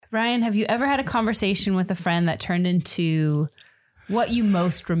Ryan, have you ever had a conversation with a friend that turned into what you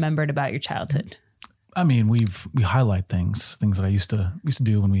most remembered about your childhood? I mean, we highlight things that I used to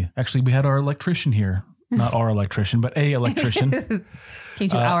do when we had our electrician here, not our electrician, but a electrician. Came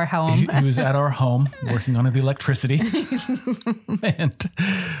to our home. He was at our home working on the electricity.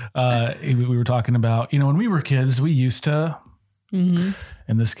 And we were talking about, when we were kids, we used to, in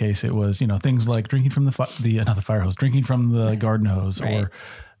this case, it was, things like drinking from not the fire hose, drinking from the garden hose, right. Or,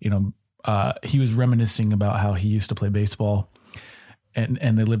 he was reminiscing about how he used to play baseball and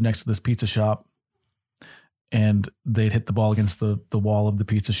they lived next to this pizza shop. And they'd hit the ball against the wall of the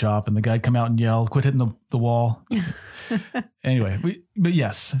pizza shop, and the guy'd come out and yell, "Quit hitting the wall." Anyway, but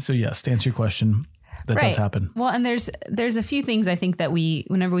yes. So yes, to answer your question, that does happen. Well, and there's a few things I think that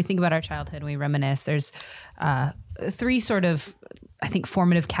whenever we think about our childhood, we reminisce. There's 3 sort of, I think,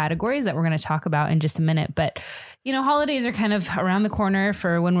 formative categories that we're going to talk about in just a minute. But holidays are kind of around the corner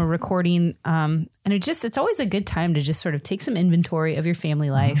for when we're recording, and it's always a good time to just sort of take some inventory of your family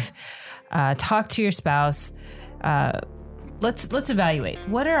life. Talk to your spouse. Let's evaluate.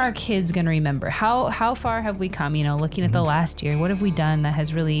 What are our kids going to remember? How far have we come? Looking at the last year, what have we done that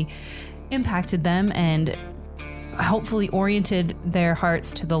has really impacted them and hopefully oriented their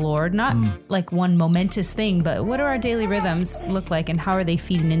hearts to the Lord? Not like one momentous thing, but what do our daily rhythms look like, and how are they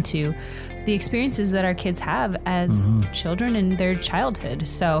feeding into the experiences that our kids have as children in their childhood?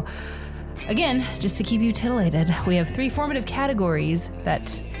 So again, just to keep you titillated, we have 3 formative categories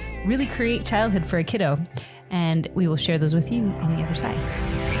that really create childhood for a kiddo, and we will share those with you on the other side.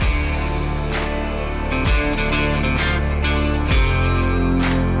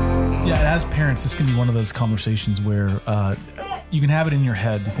 Yeah, and as parents, this can be one of those conversations where you can have it in your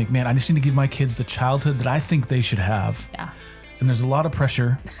head. You think, man, I just need to give my kids the childhood that I think they should have. Yeah. And there's a lot of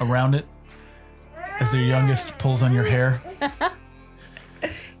pressure around it as their youngest pulls on your hair.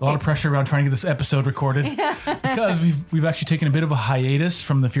 A lot of pressure around trying to get this episode recorded because we've actually taken a bit of a hiatus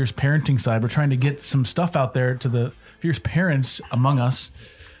from the Fierce Parenting side. We're trying to get some stuff out there to the fierce parents among us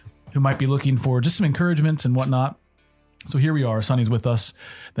who might be looking for just some encouragement and whatnot. So here we are. Sonny's with us.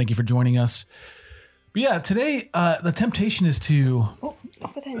 Thank you for joining us. But yeah, today the temptation is to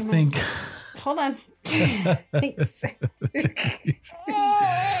think. Hold on. Thanks.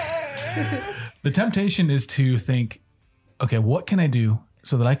 The temptation is to think, okay, what can I do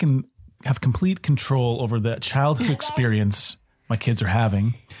so that I can have complete control over that childhood experience my kids are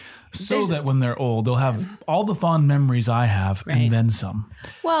having, so that when they're old, they'll have all the fond memories I have and then some.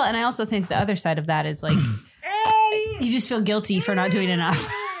 Well, and I also think the other side of that is like, you just feel guilty for not doing enough.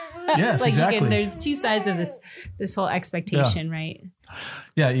 Yes, exactly. There's 2 sides of this whole expectation, right?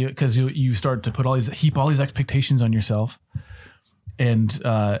 Yeah, because you start to heap all these expectations on yourself, and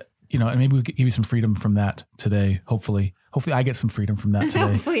and maybe we could give you some freedom from that today. Hopefully I get some freedom from that today.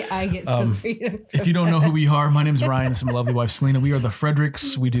 Hopefully I get some freedom. If you don't know who we are, my name is Ryan. This is my lovely wife, Selena. We are the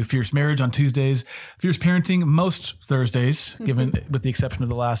Fredericks. We do Fierce Marriage on Tuesdays, Fierce Parenting most Thursdays, with the exception of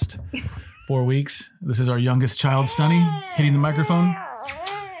the last 4 weeks. This is our youngest child, Sunny, hitting the microphone.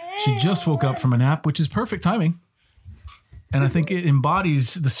 She just woke up from a nap, which is perfect timing. And I think it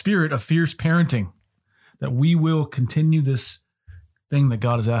embodies the spirit of fierce parenting, that we will continue this thing that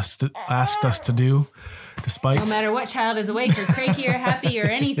God has asked us to do, despite no matter what child is awake or cranky or happy or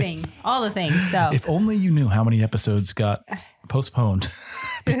anything, all the things. So if only you knew how many episodes got postponed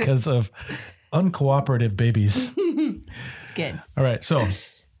because of uncooperative babies. It's good. All right. So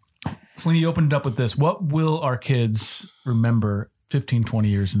Selena, you opened up with this. What will our kids remember 15, 20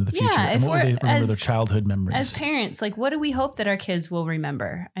 years into the future? And what will they remember their childhood memories? As parents, like, what do we hope that our kids will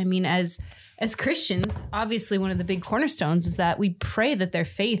remember? I mean, as Christians, obviously one of the big cornerstones is that we pray that their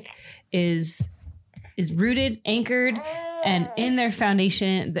faith is rooted, anchored, and in their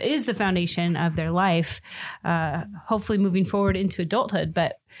foundation, is the foundation of their life, hopefully moving forward into adulthood.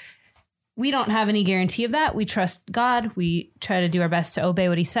 But we don't have any guarantee of that. We trust God. We try to do our best to obey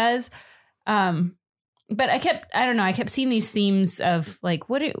what he says. But I kept seeing these themes of like,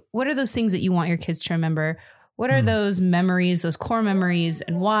 what are those things that you want your kids to remember? What are those memories, those core memories,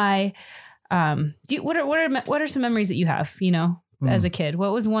 and why? What are some memories that you have, as a kid?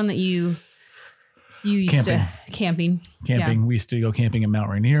 What was one that you used to camping? Yeah. We used to go camping in Mount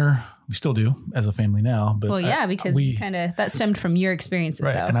Rainier. We still do as a family now. But because that stemmed from your experiences,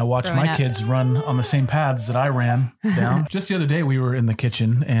 right? Though, and I watched my kids run on the same paths that I ran down. Just the other day, we were in the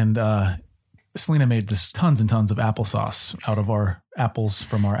kitchen and Selena made just tons and tons of applesauce out of our apples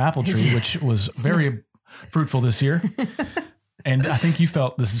from our apple tree, which was very fruitful this year. And I think you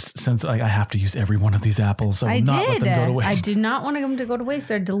felt this sense like I have to use every one of these apples. I will not let them go to waste. I did not want them to go to waste.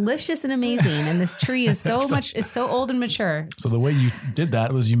 They're delicious and amazing. And this tree is so old and mature. So the way you did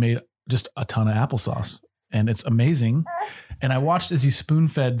that was you made just a ton of applesauce, and it's amazing. And I watched as you spoon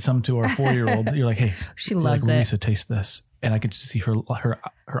fed some to our 4-year-old. You're like, hey, she loves like, Marisa, taste this. And I could just see her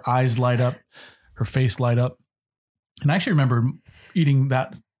eyes light up, her face light up. And I actually remember eating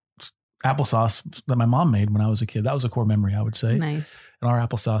that applesauce that my mom made when I was a kid. That was a core memory, I would say. Nice. And our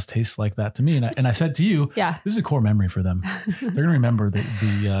applesauce tastes like that to me. And I said to you, yeah, this is a core memory for them. They're going to remember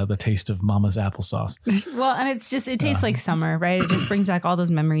the taste of Mama's applesauce. Well, and it tastes like summer, right? It just brings back all those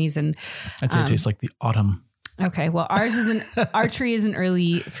memories. And I'd say it tastes like the autumn. Okay. Well, our tree is an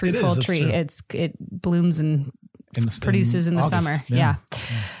early fruitful tree. True. It blooms and produces in the August. summer. Yeah.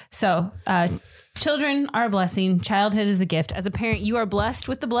 So, children are a blessing. Childhood is a gift. As a parent, you are blessed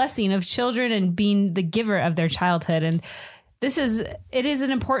with the blessing of children and being the giver of their childhood. And it is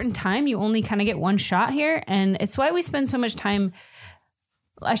an important time. You only kind of get one shot here. And it's why we spend so much time.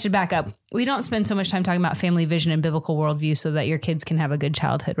 I should back up. We don't spend so much time talking about family vision and biblical worldview so that your kids can have a good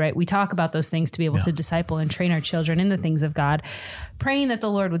childhood, right? We talk about those things to be able to disciple and train our children in the things of God, praying that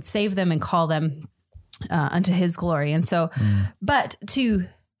the Lord would save them and call them unto his glory. And so, but to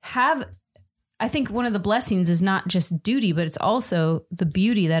have, I think one of the blessings is not just duty, but it's also the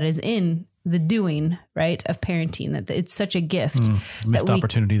beauty that is in the doing, right, of parenting, that it's such a gift. Missed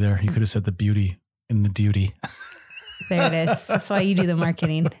opportunity there. You could have said the beauty in the duty. There it is. That's why you do the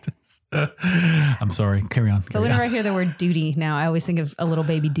marketing. I'm sorry. Carry on. But whenever I hear the word duty now, I always think of a little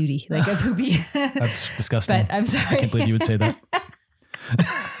baby duty, like a poopy. That's disgusting. But I'm sorry. I can't believe you would say that.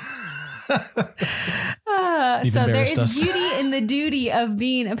 So there is beauty in the duty of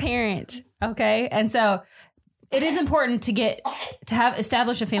being a parent. Okay. And so it is important to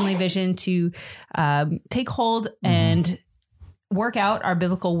establish a family vision, to take hold and work out our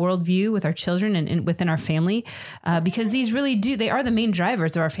biblical worldview with our children and within our family, because these really they are the main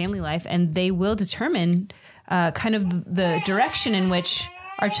drivers of our family life, and they will determine kind of the direction in which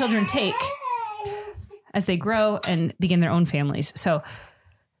our children take as they grow and begin their own families. So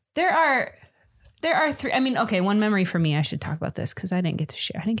there are three. I mean, okay, one memory for me. I should talk about this because I didn't get to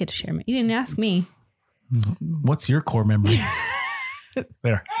share. You didn't ask me. What's your core memory?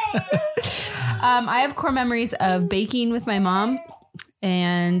 There. I have core memories of baking with my mom,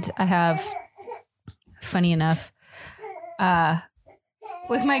 and I have, funny enough,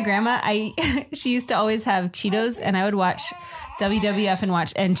 with my grandma, she used to always have Cheetos, and I would watch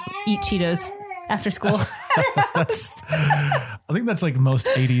WWF and eat Cheetos after school. I think that's like most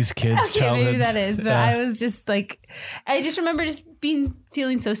 80s kids' childhoods. Maybe that is, but I was just like, I just remember just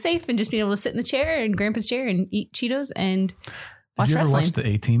feeling so safe and just being able to sit in the chair, in Grandpa's chair, and eat Cheetos and watch wrestling. Did you ever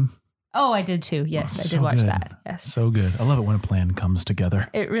watch the A-Team? Oh, I did too. Yes, I did watch that. Yes. So good. I love it when a plan comes together.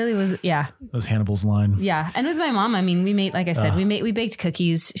 It really was. Yeah. That was Hannibal's line. Yeah. And with my mom, I mean, we made, like I said, we baked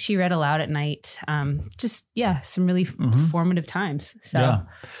cookies. She read aloud at night. Some really formative times. So,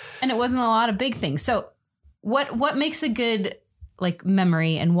 and it wasn't a lot of big things. So what makes a good like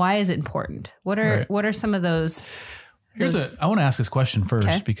memory, and why is it important? What are some of those? I want to ask this question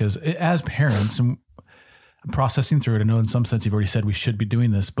first, because as parents, and I'm processing through it. I know in some sense you've already said we should be doing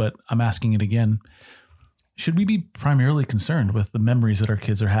this, but I'm asking it again. Should we be primarily concerned with the memories that our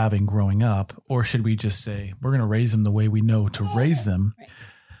kids are having growing up, or should we just say we're going to raise them the way we know to raise them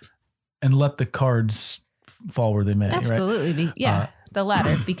and let the cards fall where they may? Absolutely. Right? Yeah. The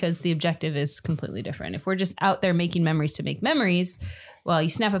latter, because the objective is completely different. If we're just out there making memories to make memories, well, you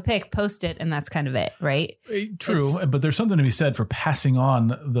snap a pic, post it, and that's kind of it, right? True, but there's something to be said for passing on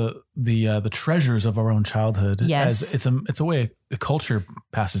the treasures of our own childhood. Yes, as it's a way the culture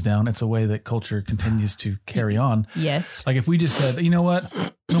passes down. It's a way that culture continues to carry on. Yes, like if we just said, you know what,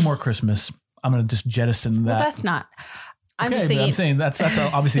 no more Christmas, I'm going to just jettison that. Well, that's not. I'm saying that's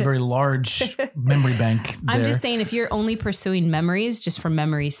obviously a very large memory bank. I'm just saying, if you're only pursuing memories just for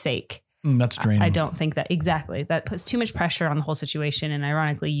memory's sake, that's draining. I don't think that that puts too much pressure on the whole situation. And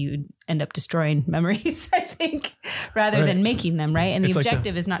ironically, you end up destroying memories, I think, rather than making them, right? And the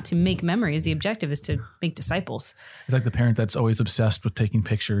objective is not to make memories. The objective is to make disciples. It's like the parent that's always obsessed with taking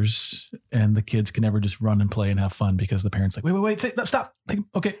pictures, and the kids can never just run and play and have fun because the parent's like, wait, stop.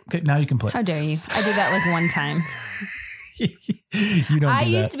 Okay, now you can play. How dare you? I did that like one time. You don't. I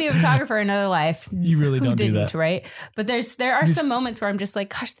used to be a photographer in another life. You really don't do that, right? But there are some moments where I'm just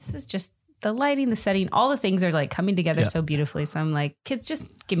like, gosh, this is just the lighting, the setting, all the things are like coming together so beautifully. So I'm like, kids,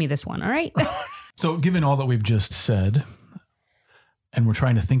 just give me this one, all right? So, given all that we've just said, and we're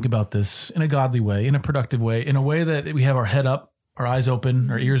trying to think about this in a godly way, in a productive way, in a way that we have our head up our eyes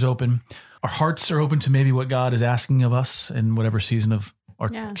open, our ears open, our hearts are open to maybe what God is asking of us in whatever season of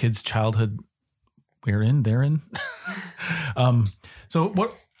our kids' childhood they're in. So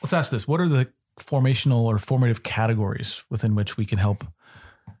let's ask this. What are the formational or formative categories within which we can help?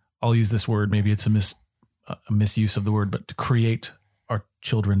 I'll use this word. Maybe it's a misuse of the word, but to create our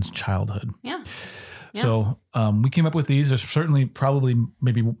children's childhood. Yeah. So we came up with these. There's certainly probably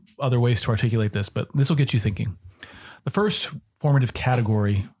maybe other ways to articulate this, but this will get you thinking. The first formative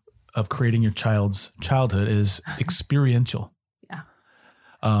category of creating your child's childhood is experiential. Yeah.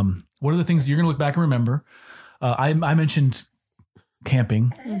 What are the things you're going to look back and remember? I mentioned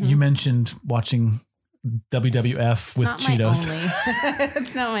camping. Mm-hmm. You mentioned watching WWF with Cheetos.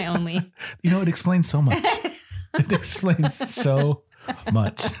 It's not my only. It explains so much. It explains so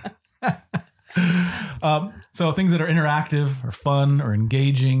much. So things that are interactive or fun or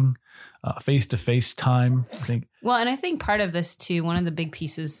engaging, face-to-face time, I think. Well, and I think part of this too, one of the big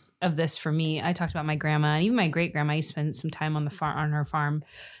pieces of this for me, I talked about my grandma and even my great grandma. I used to spend some time on her farm.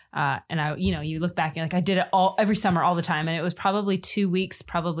 And you look back and I did it every summer, all the time. And it was probably 2 weeks,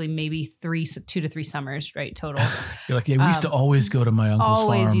 probably maybe 2 to 3 summers, right? Total. You're like, we used to always go to my uncle's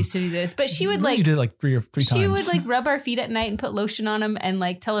farm. Always used to do this, but she would you did like three times. She would rub our feet at night and put lotion on them and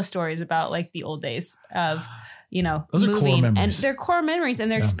tell us stories about the old days of, those moving. Are core memories. And they're core memories and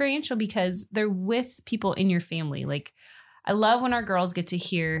they're experiential because they're with people in your family. I love when our girls get to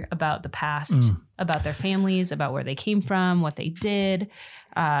hear about the past, about their families, about where they came from, what they did.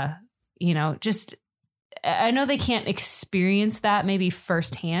 I know they can't experience that maybe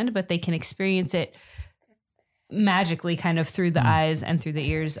firsthand, but they can experience it magically kind of through the eyes and through the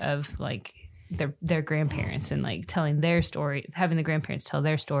ears of their grandparents and telling their story, having the grandparents tell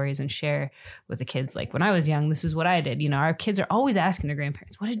their stories and share with the kids. When I was young, this is what I did. Our kids are always asking their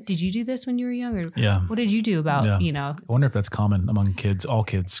grandparents, did you do this when you were young? Or what did you do about, I wonder if that's common among kids, all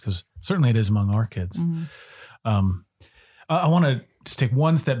kids, because certainly it is among our kids. Mm-hmm. I want to just take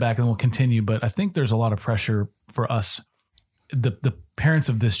one step back and we'll continue, but I think there's a lot of pressure for us, the parents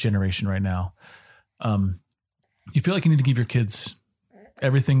of this generation right now. You feel like you need to give your kids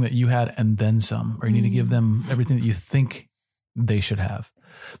everything that you had and then some, or you need to give them everything that you think they should have.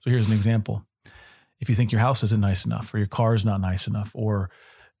 So here's an example. If you think your house isn't nice enough or your car is not nice enough, or,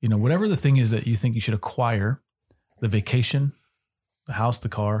 whatever the thing is that you think you should acquire, the vacation, the house, the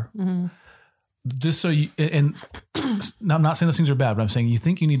car, just so you, and I'm not saying those things are bad, but I'm saying you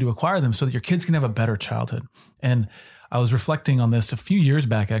think you need to acquire them so that your kids can have a better childhood. And I was reflecting on this a few years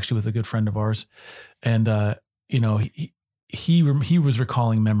back, actually, with a good friend of ours. And, he was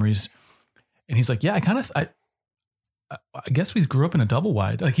recalling memories and he's like, yeah, I guess we grew up in a double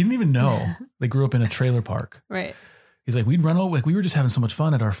wide. He didn't even know they grew up in a trailer park. Right. He's like, we'd run over, we were just having so much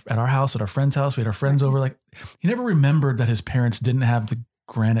fun at our house, at our friend's house. We had our friends over. He never remembered that his parents didn't have the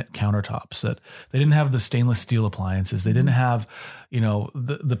granite countertops, that they didn't have the stainless steel appliances. They didn't have,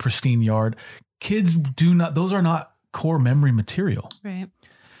 the pristine yard. Kids those are not core memory material. Right.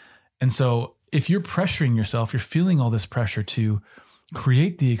 And so if you're pressuring yourself, you're feeling all this pressure to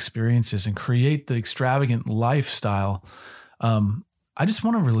create the experiences and create the extravagant lifestyle. I just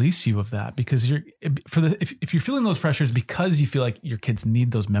want to release you of that, because if you're feeling those pressures because you feel like your kids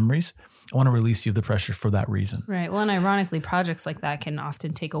need those memories, I want to release you of the pressure for that reason. Right. Well, and ironically, projects like that can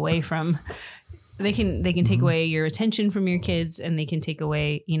often take away from. They can take away your attention from your kids, and they can take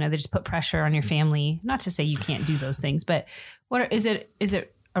away. They just put pressure on your family. Not to say you can't do those things, but is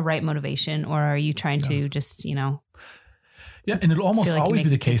it a right motivation, or are you trying to just, Yeah, and it'll almost always be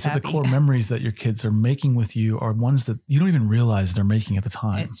the case that the core memories that your kids are making with you are ones that you don't even realize they're making at the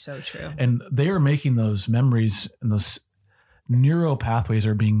time. It's so true. And they are making those memories, and those neural pathways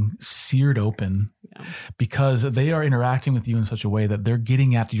are being seared open because they are interacting with you in such a way that they're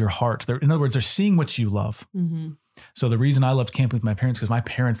getting at your heart. In other words, they're seeing what you love. Mm-hmm. So the reason I loved camping with my parents, because my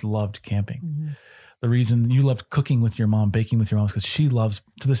parents loved camping. Mm-hmm. The reason you loved cooking with your mom, baking with your mom, is because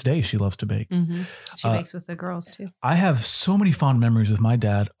to this day, she loves to bake. Mm-hmm. She bakes with the girls too. I have so many fond memories with my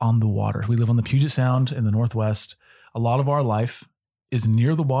dad on the water. We live on the Puget Sound in the Northwest. A lot of our life is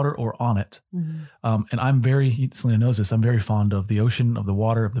near the water or on it. Mm-hmm. And I'm Selena knows this, I'm very fond of the ocean, of the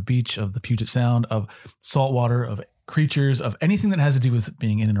water, of the beach, of the Puget Sound, of salt water, of creatures, of anything that has to do with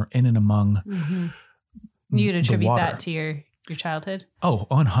being in and among. Mm-hmm. You'd attribute that to your childhood? Oh,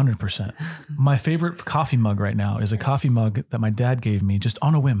 100%. My favorite coffee mug right now is a coffee mug that my dad gave me just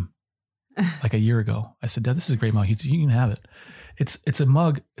on a whim, a year ago. I said, Dad, this is a great mug. You can have it. It's a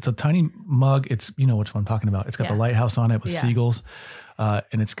mug. It's a tiny mug. It's, which one I'm talking about. It's got the lighthouse on it with seagulls.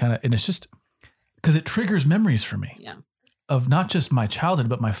 And it's it's just because it triggers memories for me of not just my childhood,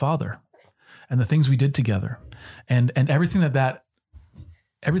 but my father and the things we did together. and everything that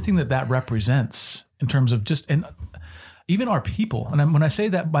represents in terms of just, and even our people. And when I say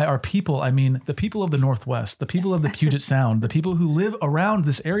that by our people, I mean the people of the Northwest, the people of the Puget Sound, the people who live around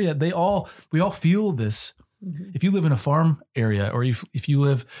this area. We all feel this. Mm-hmm. If you live in a farm area, or if you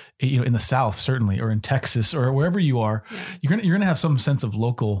live, in the South, certainly, or in Texas, or wherever you are, you're gonna have some sense of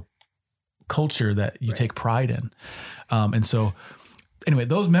local culture that you take pride in. And so anyway,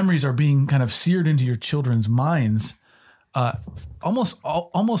 those memories are being kind of seared into your children's minds,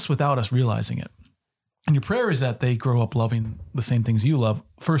 almost without us realizing it. And your prayer is that they grow up loving the same things you love,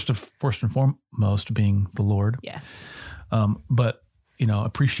 first and foremost being the Lord. Yes. But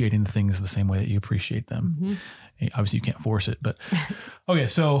appreciating the things the same way that you appreciate them. Mm-hmm. Obviously you can't force it, but okay.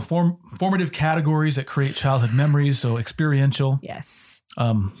 So formative categories that create childhood memories. So experiential. Yes.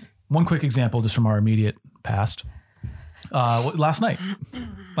 One quick example just from our immediate past. Last night,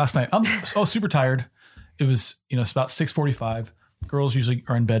 I'm super tired. It was, it's about 6:45. Girls usually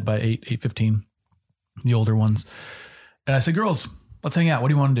are in bed by 8:15, the older ones. And I said, girls, let's hang out. What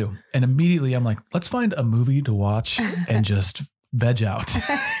do you want to do? And immediately I'm like, let's find a movie to watch and just veg out.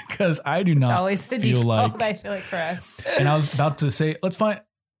 Because I do not always the feel default, like, I feel like for us. And I was about to say, let's find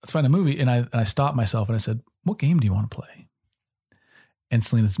a movie. And I stopped myself and I said, what game do you want to play? And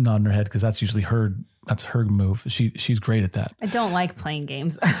Selena's nodding her head because that's usually that's her move. She's great at that. I don't like playing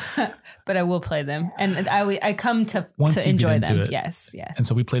games, but I will play them. And I come to enjoy them. Yes. And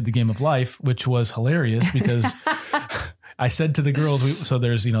so we played the game of life, which was hilarious because I said to the girls, so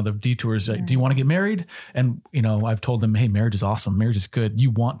there's, the detours, like, do you want to get married? And, I've told them, hey, marriage is awesome. Marriage is good. You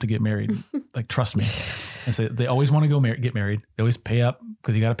want to get married. Like, trust me. And so they always want to get married. They always pay up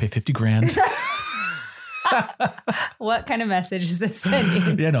because you got to pay $50,000. What kind of message is this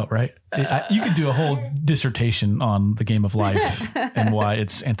sending? Yeah, no, right? You could do a whole dissertation on the game of life and why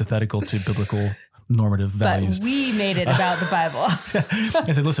it's antithetical to biblical normative values. But we made it about the Bible.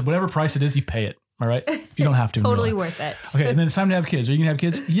 I said, listen, whatever price it is, you pay it. All right. You don't have to. Totally worth it. Okay. And then it's time to have kids. Are you going to have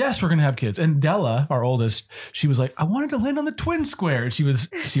kids? Yes, we're going to have kids. And Della, our oldest, she was like, I wanted to land on the twin square. And she was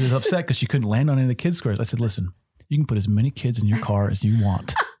upset because she couldn't land on any of the kids squares. I said, listen, you can put as many kids in your car as you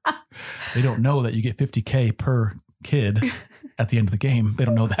want. They don't know that you get $50,000 per kid at the end of the game. They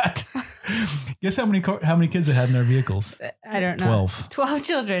don't know that. Guess how many kids they had in their vehicles? I don't know. 12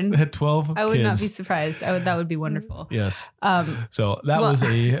 children. They had 12 I would kids. not be surprised. That would be wonderful. Yes. So that was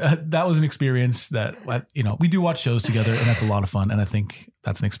an experience that, we do watch shows together and that's a lot of fun. And I think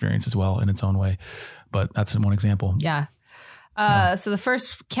that's an experience as well in its own way, but that's one example. Yeah. So the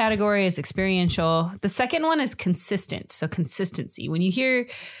first category is experiential. The second one is consistent. So consistency. When you hear,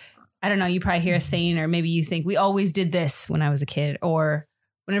 I don't know, you probably hear a saying, or maybe you think we always did this when I was a kid, or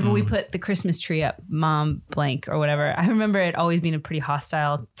whenever we put the Christmas tree up, mom blank or whatever. I remember it always being a pretty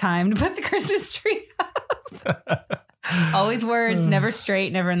hostile time to put the Christmas tree up. Always words, never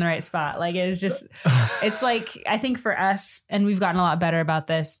straight, never in the right spot. Like it's like, I think for us, and we've gotten a lot better about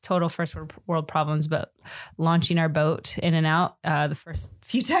this, total first world problems, but launching our boat in and out, the first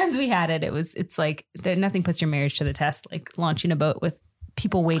few times we had it, it's like nothing puts your marriage to the test, like launching a boat with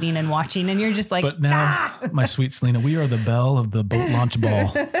people waiting and watching, and you're just like, but now, my sweet Selena, we are the belle of the boat launch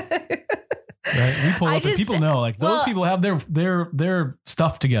ball. Right? We pull up and people know, like, those people have their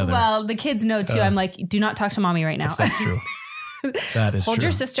stuff together. Well, the kids know too. I'm like, do not talk to mommy right now. Yes, that's true. That is Hold true.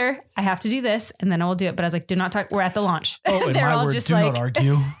 your sister. I have to do this, and then I will do it. But I was like, do not talk. We're at the launch. Oh, and they're my all word, just do like, not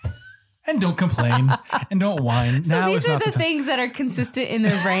argue. And don't complain. And don't whine. So now these is are not the time. things that are consistent in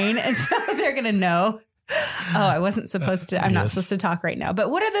their brain, and so they're gonna know. Oh, I wasn't supposed to. I'm not supposed to talk right now.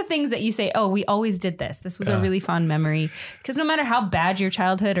 But what are the things that you say? Oh, we always did this. This was a really fun memory. Because no matter how bad your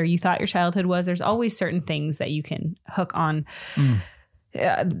childhood or you thought your childhood was, there's always certain things that you can hook on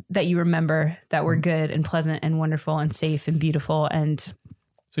that you remember that were good and pleasant and wonderful and safe and beautiful. And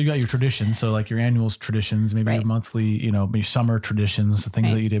so you got your traditions. So like your annual traditions, maybe your monthly, maybe summer traditions, the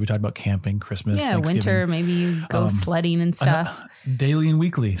things that you did. We talked about camping, Christmas, winter, maybe you go sledding and stuff. Daily and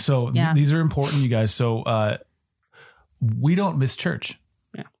weekly. So these are important, you guys. So we don't miss church.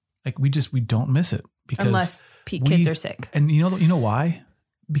 Yeah. Like we don't miss it because unless kids are sick. And you know why?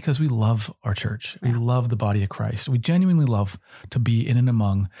 Because we love our church. Yeah. We love the body of Christ. We genuinely love to be in and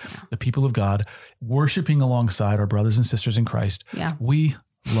among the people of God, worshiping alongside our brothers and sisters in Christ. Yeah. We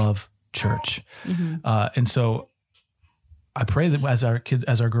love church. Mm-hmm. And so I pray that as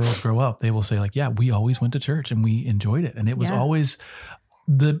our girls grow up, they will say like, yeah, we always went to church and we enjoyed it. And it was always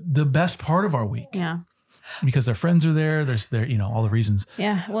the best part of our week. Yeah. Because their friends are there. There's all the reasons.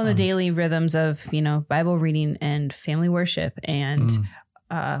 Yeah. Well, the daily rhythms of, Bible reading and family worship and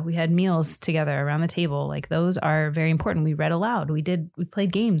we had meals together around the table. Like those are very important. We read aloud. We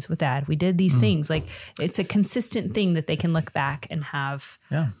played games with dad. We did these things. Like it's a consistent thing that they can look back and have.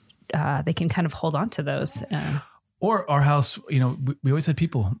 Yeah. They can kind of hold on to those. Or our house, we always had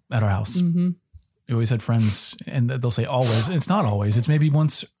people at our house. Mm-hmm. We always had friends, and they'll say always. It's not always. It's maybe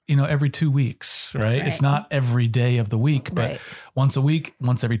once, every 2 weeks, right? It's not every day of the week, but once a week,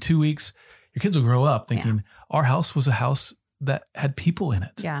 once every 2 weeks, your kids will grow up thinking our house was a house that had people in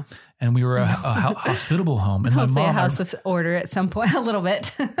it. Yeah. And we were a hospitable home. And hopefully a house of order at some point, a little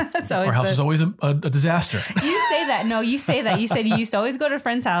bit. Our house was always a disaster. You say that. No, you say that. You said you used to always go to a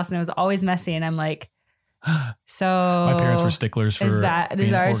friend's house and it was always messy. And I'm like, so my parents were sticklers for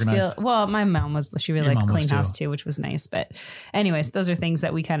does ours organized. Feel well, my mom she really liked clean house too, which was nice. But anyways, those are things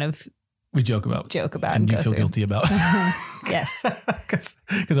that we kind of joke about and you feel guilty about. Yes.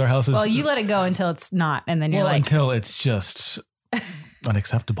 Because our house is, well, you let it go until it's not, and then you're like, until it's just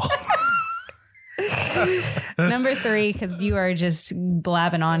unacceptable. Number 3, because you are just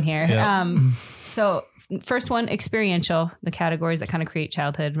blabbing on here. Yeah. So first one, experiential, the categories that kind of create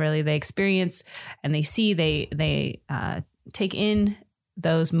childhood. Really, they experience and they see, they take in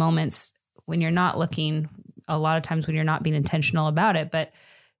those moments when you're not looking, a lot of times when you're not being intentional about it, but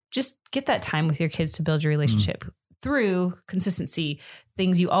just get that time with your kids to build your relationship through consistency,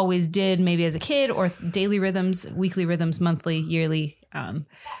 things you always did maybe as a kid, or daily rhythms, weekly rhythms, monthly, yearly,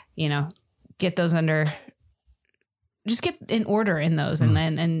 get those just get in order in those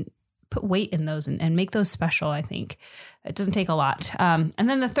and put weight in those and make those special. I think it doesn't take a lot. And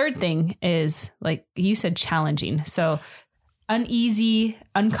then the third thing is, like you said, challenging. So uneasy,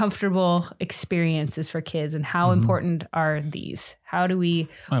 uncomfortable experiences for kids, and how important are these?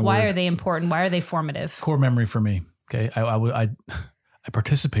 Why are they important? Why are they formative? Core memory for me. Okay. I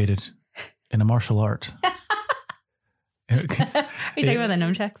participated in a martial art. Are you talking about the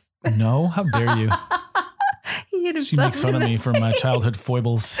nunchucks? No, how dare you? He hit She himself makes fun of me for my childhood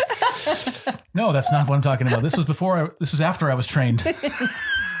foibles. No, that's not what I'm talking about. This was after I was trained.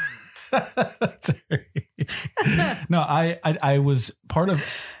 No, I was part of,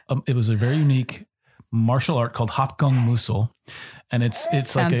 it was a very unique martial art called Hapgang Musul. And it's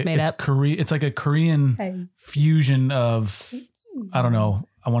like a Korean fusion of, I don't know,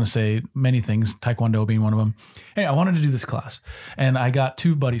 I want to say many things, Taekwondo being one of them. Hey, I wanted to do this class, and I got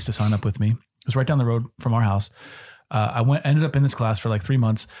 2 buddies to sign up with me. It was right down the road from our house. Ended up in this class for like 3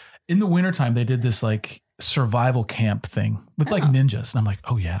 months. In the wintertime, they did this like survival camp thing with like ninjas. And I'm like,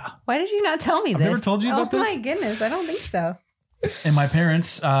 oh yeah. Why did you not tell me this? I've never told you about this? Oh my goodness. I don't think so. And my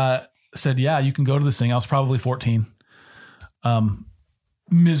parents said, yeah, you can go to this thing. I was probably 14.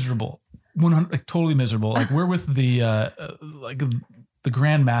 Miserable. 100, like totally miserable. Like we're with the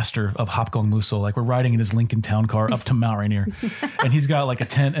Grand Master of Hapgang Musul. Like we're riding in his Lincoln Town Car up to Mount Rainier, and he's got like a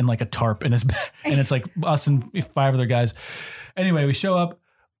tent and like a tarp in his back, and it's like us and 5 other guys. Anyway, we show up.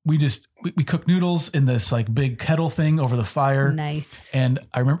 We cook noodles in this like big kettle thing over the fire. Nice. And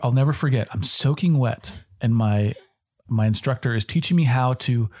I remember, I'll never forget, I'm soaking wet, and my instructor is teaching me how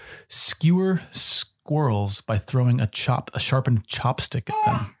to skewer squirrels by throwing a sharpened chopstick at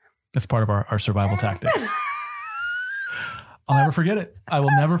them. That's part of our survival tactics. I'll never forget it. I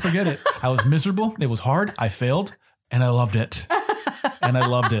will never forget it. I was miserable. It was hard. I failed, and I loved it.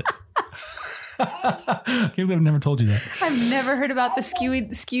 I can't believe I've never told you that. I've never heard about the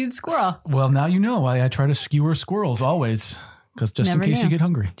skewed squirrel. Well, now you know why I try to skewer squirrels always, because just in case you get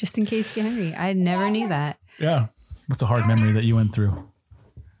hungry. Just in case you get hungry. I never knew that. Yeah. What's a hard memory that you went through?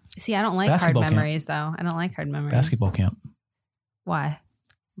 See, I don't like hard memories, though. I don't like hard memories. Basketball camp. Why?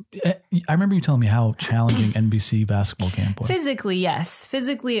 I remember you telling me how challenging NBC basketball camp was. Physically, yes.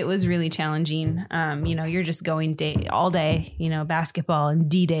 Physically, it was really challenging. You're just going all day, basketball and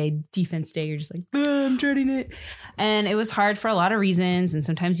D-Day, defense day. You're just like, I'm dreading it. And it was hard for a lot of reasons. And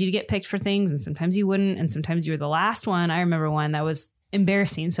sometimes you'd get picked for things and sometimes you wouldn't. And sometimes you were the last one. I remember one that was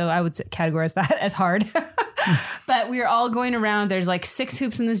embarrassing. So I would categorize that as hard. But we were all going around. There's like 6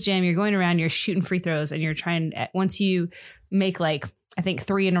 hoops in this gym. You're going around, you're shooting free throws, and you're trying, once you make like, I think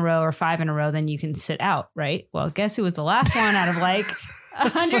 3 in a row or 5 in a row, then you can sit out, right? Well, guess who was the last one out of like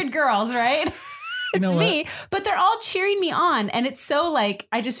 100 girls, right? It's me, but they're all cheering me on. And it's so like,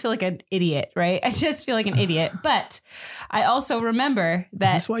 I just feel like an idiot, right? I just feel like an idiot. But I also remember that.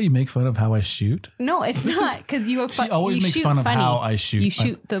 Is this why you make fun of how I shoot? No, it's not, because you She always makes fun of how I shoot. You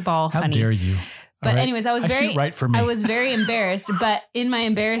shoot the ball funny. How dare you? But anyways, I shoot right for me. I was very embarrassed, but in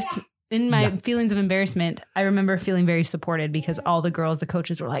my feelings of embarrassment, I remember feeling very supported because all the girls, the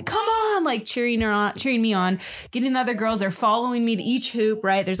coaches were like, come on, like cheering me on, getting the other girls. They're following me to each hoop,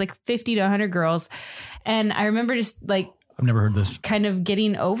 right? There's like 50 to 100 girls. And I remember just like I've never heard this. Kind of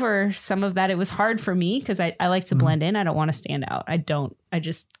getting over some of that. It was hard for me because I like to blend in. I don't want to stand out. I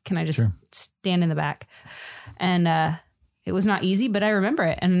just Sure. stand in the back? And it was not easy, but I remember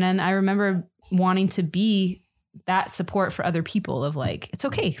it. And then I remember wanting to be that support for other people of like, it's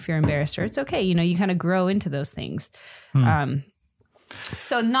okay if you're embarrassed, or it's okay. You know, you kind of grow into those things.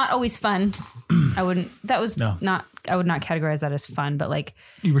 So not always fun. I would not categorize that as fun, but like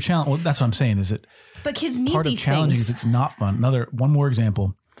You were challenged. Well, that's what I'm saying. Is it but kids need part of these challenging things. is it's not fun. One more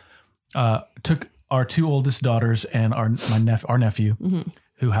example. Took our two oldest daughters and our nephew,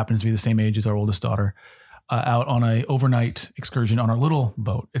 who happens to be the same age as our oldest daughter, out on a overnight excursion on our little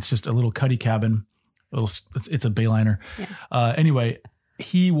boat. It's just a little cuddy cabin. It's a Bayliner. Yeah. Anyway,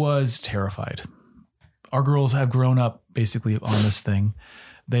 he was terrified. Our girls have grown up basically on this thing.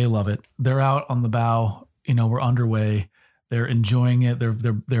 They love it. They're out on the bow. You know, we're underway. They're enjoying it.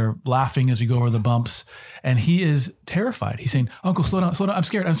 They're laughing as we go over the bumps, and he is terrified. He's saying, "Uncle, slow down. I'm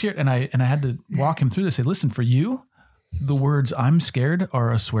scared. And I had to walk him through this. Say, listen, for you, the words "I'm scared"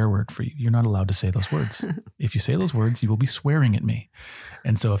 are a swear word for you. You're not allowed to say those words. If you say those words, you will be swearing at me.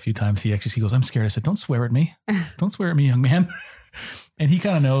 And so a few times he goes, "I'm scared." I said, "Don't swear at me. Don't swear at me, young man." And he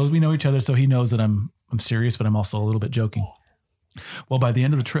kind of knows. We know each other, so he knows that I'm serious, but I'm also a little bit joking. Well, by the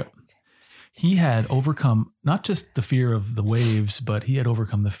end of the trip, he had overcome not just the fear of the waves, but he had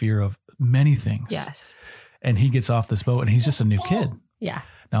overcome the fear of many things. Yes. And he gets off this boat and he's just a new kid. Yeah.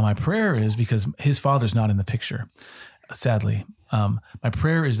 Now, my prayer is, because his father's not in the picture, sadly, my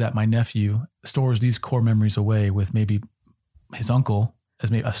prayer is that my nephew stores these core memories away with maybe his uncle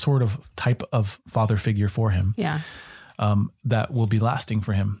as maybe a sort of type of father figure for him. Yeah. That will be lasting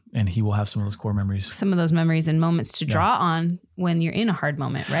for him, and he will have some of those core memories. Some of those memories and moments to draw on when you're in a hard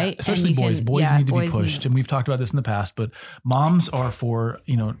moment, right? Especially boys. Boys need to be pushed. And we've talked about this in the past, but moms are for,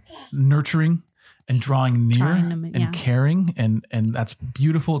 nurturing and drawing near and caring. And that's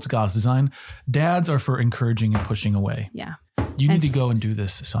beautiful. It's God's design. Dads are for encouraging and pushing away. Yeah. You need to go and do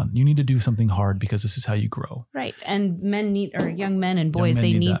this, son. You need to do something hard because this is how you grow. Right. And young men and boys,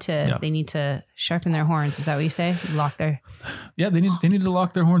 they need to sharpen their horns. Is that what you say? Lock their. Yeah. They need to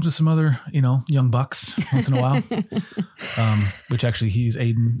lock their horns with some other, young bucks once in a while. Which actually he's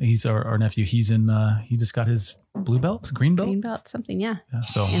Aiden. He's our nephew. He's in, he just got his green belt, something. Yeah.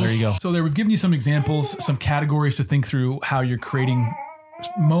 So there you go. So there, we've given you some examples, some categories to think through how you're creating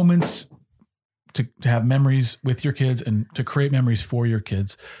moments to have memories with your kids and to create memories for your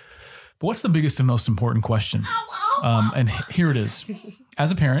kids. But what's the biggest and most important question? And here it is.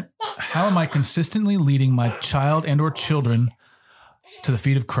 As a parent, how am I consistently leading my child and or children to the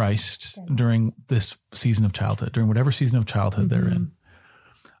feet of Christ during this season of childhood, during whatever season of childhood they're in?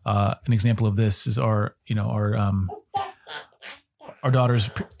 An example of this is our daughters,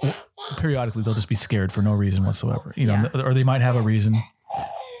 periodically, they'll just be scared for no reason whatsoever, or they might have a reason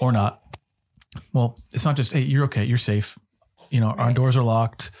or not. Well, it's not just, hey, you're okay, you're safe. Our doors are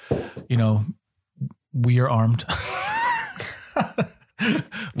locked. We are armed.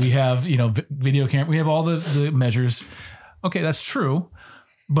 We have, video camera. We have all the measures. Okay, that's true.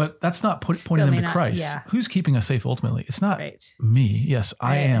 But that's not pointing them to Christ. Yeah. Who's keeping us safe ultimately? It's not me. Yes,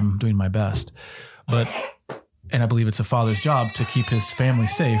 I am doing my best. And I believe it's a father's job to keep his family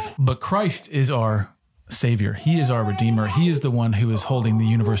safe. But Christ is our Savior. He is our Redeemer. He is the one who is holding the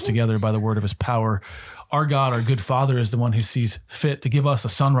universe together by the word of his power. Our God, our good Father, is the one who sees fit to give us a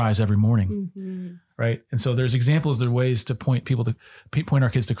sunrise every morning. Right? And so there's examples, there are ways to point our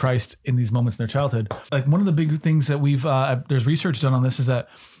kids to Christ in these moments in their childhood. Like one of the big things that there's research done on this is that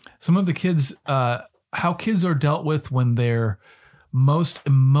some of the kids, how kids are dealt with when they're most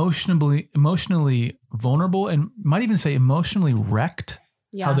emotionally vulnerable, and might even say emotionally wrecked,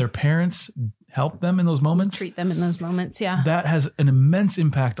 how their parents help them in those moments. Treat them in those moments, yeah. That has an immense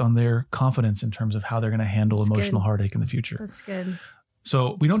impact on their confidence in terms of how they're going to handle emotional heartache in the future. That's good.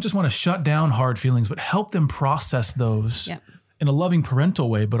 So we don't just want to shut down hard feelings, but help them process those in a loving parental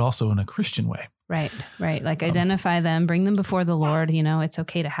way, but also in a Christian way. Right. Like identify them, bring them before the Lord. It's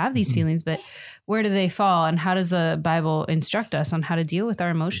okay to have these feelings, but where do they fall? And how does the Bible instruct us on how to deal with our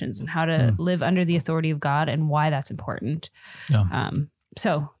emotions and how to live under the authority of God and why that's important? Yeah.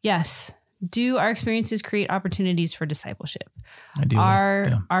 So yes. Do our experiences create opportunities for discipleship?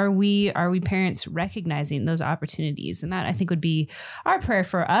 Ideally, are we parents recognizing those opportunities? And that, I think, would be our prayer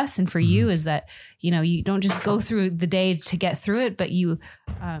for us and for you, is that, you don't just go through the day to get through it, but you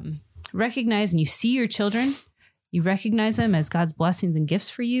recognize and you see your children, you recognize them as God's blessings and gifts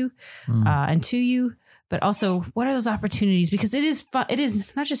for you and to you. But also, what are those opportunities? Because it is fun. It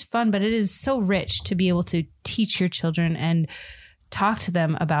is not just fun, but it is so rich to be able to teach your children and talk to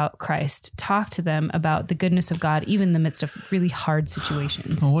them about Christ, talk to them about the goodness of God, even in the midst of really hard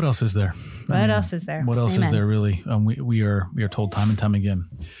situations. Well, what else is there? What else is there? What else Amen. is there really? We are told time and time again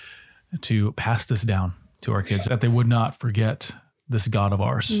to pass this down to our kids, that they would not forget this God of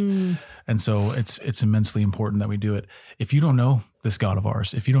ours. And so it's immensely important that we do it. If you don't know this God of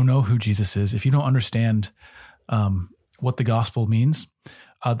ours, if you don't know who Jesus is, if you don't understand what the gospel means,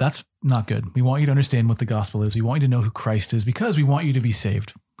 that's not good. We want you to understand what the gospel is. We want you to know who Christ is, because we want you to be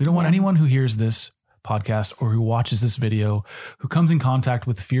saved. We don't want anyone who hears this podcast or who watches this video, who comes in contact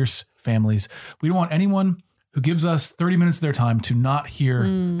with Fierce families. We don't want anyone who gives us 30 minutes of their time to not hear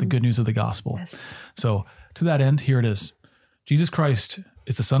the good news of the gospel. Yes. So to that end, here it is. Jesus Christ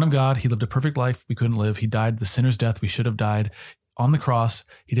is the Son of God. He lived a perfect life we couldn't live. He died the sinner's death we should have died on the cross.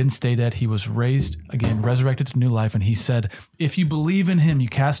 He didn't stay dead. He was raised again, resurrected to new life. And he said, if you believe in him, you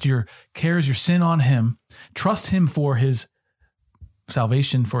cast your cares, your sin on him, trust him for his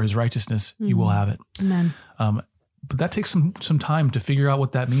salvation, for his righteousness, you will have it. Amen. But that takes some time to figure out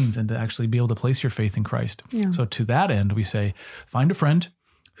what that means and to actually be able to place your faith in Christ. Yeah. So to that end, we say, find a friend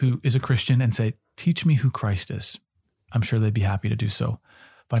who is a Christian and say, teach me who Christ is. I'm sure they'd be happy to do so.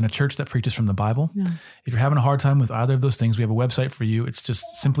 Find a church that preaches from the Bible. Yeah. If you're having a hard time with either of those things, we have a website for you. It's just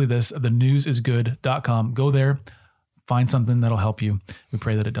simply this, thenewsisgood.com. Go there, find something that'll help you. We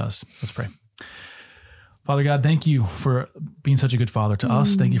pray that it does. Let's pray. Father God, thank you for being such a good father to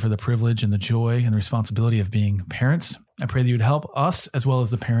us. Thank you for the privilege and the joy and the responsibility of being parents. I pray that you would help us as well as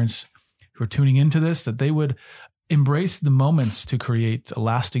the parents who are tuning into this, that they would embrace the moments to create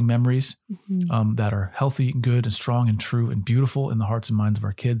lasting memories that are healthy, good, and strong, and true, and beautiful in the hearts and minds of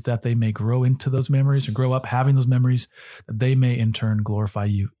our kids, that they may grow into those memories or grow up having those memories, that they may in turn glorify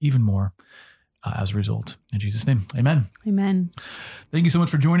you even more as a result. In Jesus' name, amen. Amen. Thank you so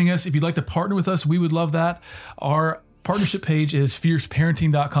much for joining us. If you'd like to partner with us, we would love that. Our partnership page is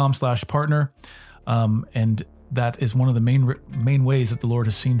fierceparenting.com/partner. And that is one of the main ways that the Lord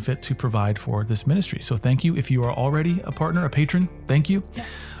has seen fit to provide for this ministry. So thank you. If you are already a partner, a patron, thank you.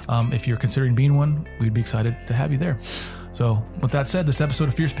 Yes. If you're considering being one, we'd be excited to have you there. So with that said, this episode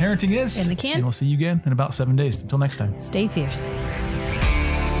of Fierce Parenting is in the can. And we'll see you again in about 7 days. Until next time. Stay fierce.